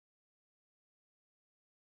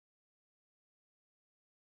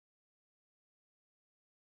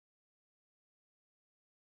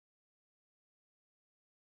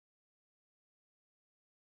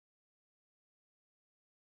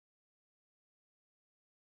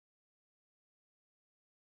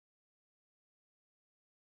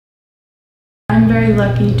I'm very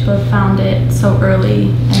lucky to have found it so early.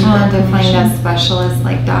 And to find a specialist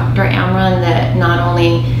like Dr. Amron that not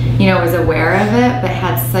only, you know, was aware of it, but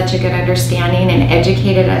had such a good understanding and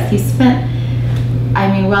educated us. He spent,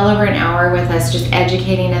 I mean, well over an hour with us just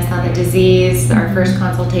educating us on the disease, our first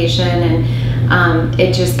consultation, and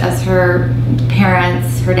it just, as her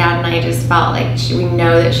parents, her dad and I just felt like we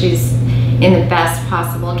know that she's in the best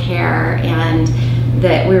possible care, and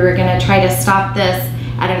that we were going to try to stop this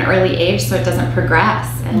at an early age so it doesn't progress.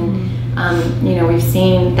 And you know, we've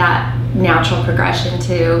seen that natural progression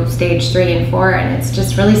to stage 3 and 4, and it's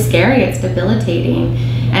just really scary. It's debilitating,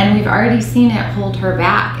 and we've already seen it hold her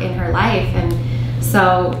back in her life. And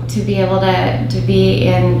so to be able to be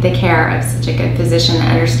in the care of such a good physician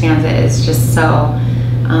that understands it is just so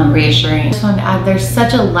reassuring. I just wanted to add, there's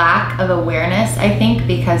such a lack of awareness, I think,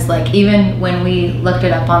 because like even when we looked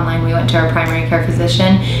it up online, we went to our primary care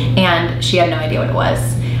physician and she had no idea what it was.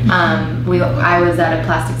 I was at a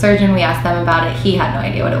plastic surgeon, we asked them about it, he had no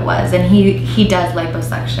idea what it was, and he does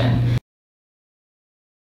liposuction.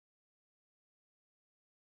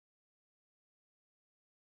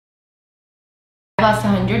 I've lost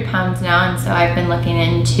 100 pounds now, and so I've been looking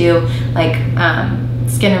into like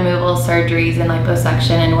skin removal surgeries and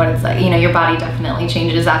liposuction and what it's like. You know, your body definitely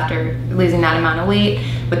changes after losing that amount of weight.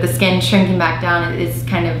 With the skin shrinking back down, it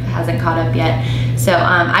kind of hasn't caught up yet. So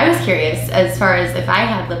I was curious as far as if I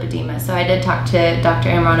had lipedema. So I did talk to Dr.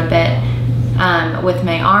 Amron a bit with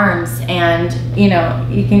my arms, and you know,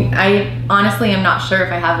 I honestly am not sure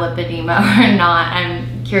if I have lipedema or not.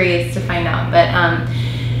 I'm curious to find out, but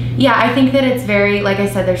yeah, I think that it's very, like I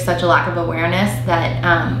said, there's such a lack of awareness that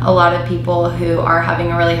a lot of people who are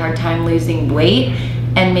having a really hard time losing weight,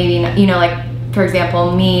 and maybe, you know, like for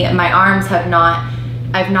example, me, my arms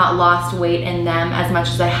I've not lost weight in them as much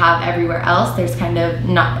as I have everywhere else. There's kind of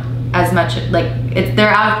not as much, like they're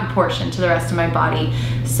out of proportion to the rest of my body.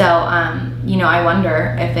 So you know, I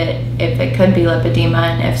wonder if it could be lipedema,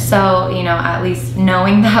 and if so, you know, at least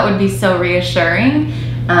knowing that would be so reassuring.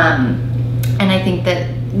 And I think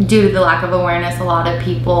that due to the lack of awareness, a lot of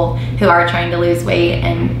people who are trying to lose weight,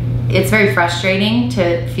 and it's very frustrating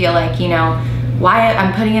to feel like, you know, why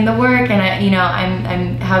I'm putting in the work, and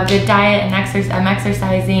I'm have a good diet and I'm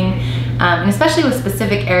exercising, and especially with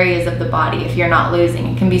specific areas of the body, if you're not losing,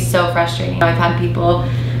 it can be so frustrating. I've had people,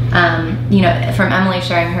 you know, from Emily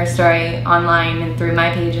sharing her story online and through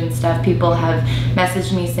my page and stuff, people have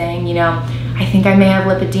messaged me saying, you know, I think I may have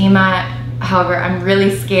lipedema. However, I'm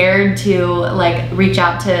really scared to like reach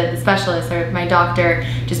out to the specialist or my doctor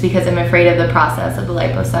just because I'm afraid of the process of the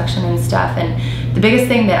liposuction and stuff. And the biggest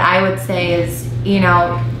thing that I would say is, you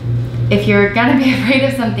know, if you're gonna be afraid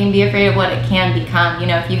of something, be afraid of what it can become. You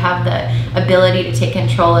know, if you have the ability to take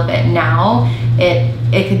control of it now,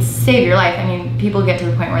 it could save your life. I mean, people get to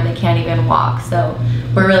the point where they can't even walk. So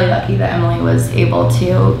we're really lucky that Emily was able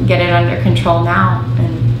to get it under control now.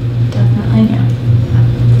 And definitely, yeah.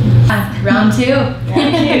 Round 2. Arms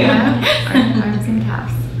and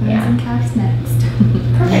calves. Arms and calves next.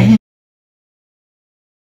 Perfect.